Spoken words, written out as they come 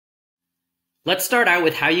Let's start out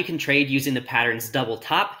with how you can trade using the patterns double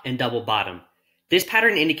top and double bottom. This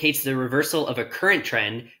pattern indicates the reversal of a current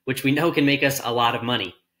trend, which we know can make us a lot of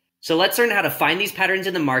money. So let's learn how to find these patterns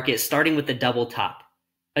in the market, starting with the double top.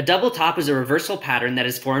 A double top is a reversal pattern that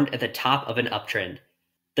is formed at the top of an uptrend.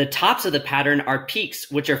 The tops of the pattern are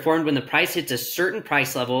peaks, which are formed when the price hits a certain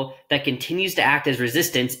price level that continues to act as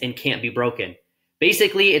resistance and can't be broken.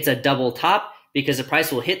 Basically, it's a double top because the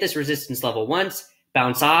price will hit this resistance level once,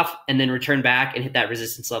 bounce off, and then return back and hit that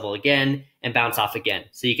resistance level again and bounce off again.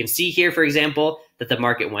 So you can see here, for example, that the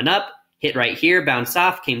market went up, hit right here, bounced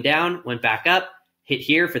off, came down, went back up, hit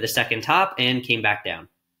here for the second top, and came back down.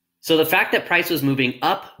 So the fact that price was moving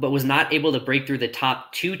up but was not able to break through the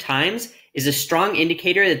top 2 times is a strong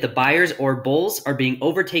indicator that the buyers or bulls are being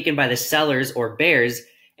overtaken by the sellers or bears,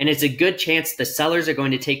 and it's a good chance the sellers are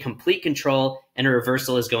going to take complete control and a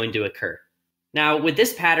reversal is going to occur. Now, with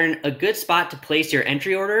this pattern, a good spot to place your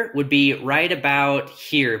entry order would be right about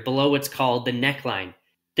here, below what's called the neckline.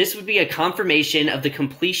 This would be a confirmation of the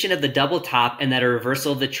completion of the double top and that a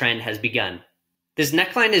reversal of the trend has begun. This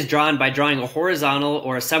neckline is drawn by drawing a horizontal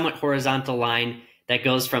or a somewhat horizontal line that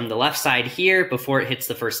goes from the left side here before it hits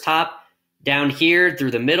the first top, down here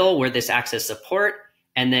through the middle where this acts as support,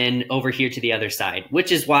 and then over here to the other side,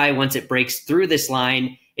 which is why once it breaks through this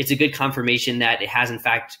line, it's a good confirmation that it has in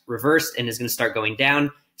fact reversed and is going to start going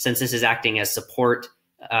down, since this is acting as support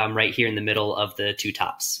right here in the middle of the 2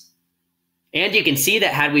 tops. And you can see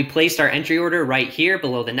that had we placed our entry order right here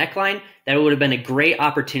below the neckline, that would have been a great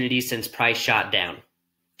opportunity since price shot down.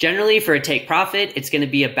 Generally, for a take profit, it's going to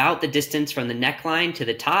be about the distance from the neckline to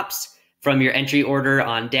the tops from your entry order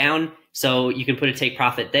on down. So you can put a take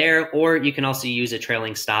profit there, or you can also use a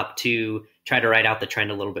trailing stop to try to ride out the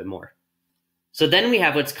trend a little bit more. So then we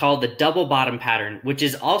have what's called the double bottom pattern, which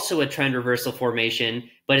is also a trend reversal formation,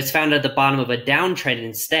 but it's found at the bottom of a downtrend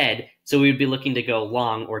instead. So we would be looking to go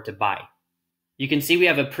long or to buy. You can see we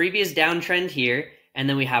have a previous downtrend here, and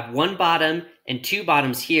then we have 1 bottom and 2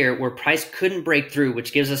 bottoms here where price couldn't break through,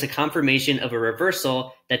 which gives us a confirmation of a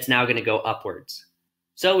reversal that's now going to go upwards.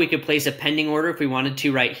 So we could place a pending order if we wanted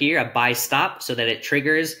to right here, a buy stop, so that it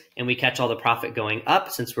triggers and we catch all the profit going up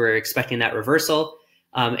since we're expecting that reversal.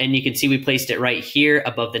 And you can see we placed it right here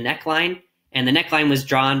above the neckline. And the neckline was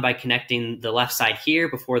drawn by connecting the left side here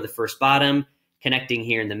before the first bottom, connecting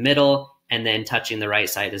here in the middle, and then touching the right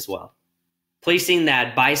side as well. Placing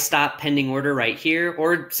that buy stop pending order right here,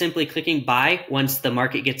 or simply clicking buy once the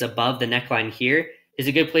market gets above the neckline here, is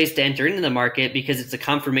a good place to enter into the market because it's a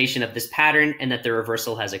confirmation of this pattern and that the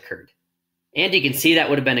reversal has occurred. And you can see that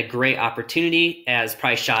would have been a great opportunity as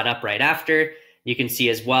price shot up right after. You can see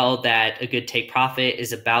as well that a good take profit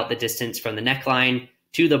is about the distance from the neckline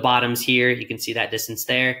to the bottoms here. You can see that distance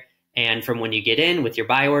there. And from when you get in with your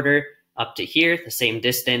buy order up to here, the same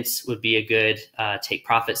distance would be a good take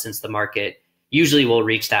profit, since the market usually will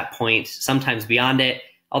reach that point, sometimes beyond it,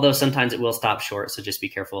 although sometimes it will stop short. So just be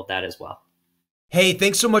careful of that as well. Hey,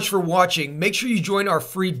 thanks so much for watching. Make sure you join our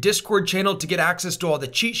free Discord channel to get access to all the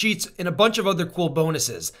cheat sheets and a bunch of other cool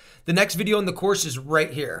bonuses. The next video in the course is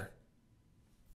right here.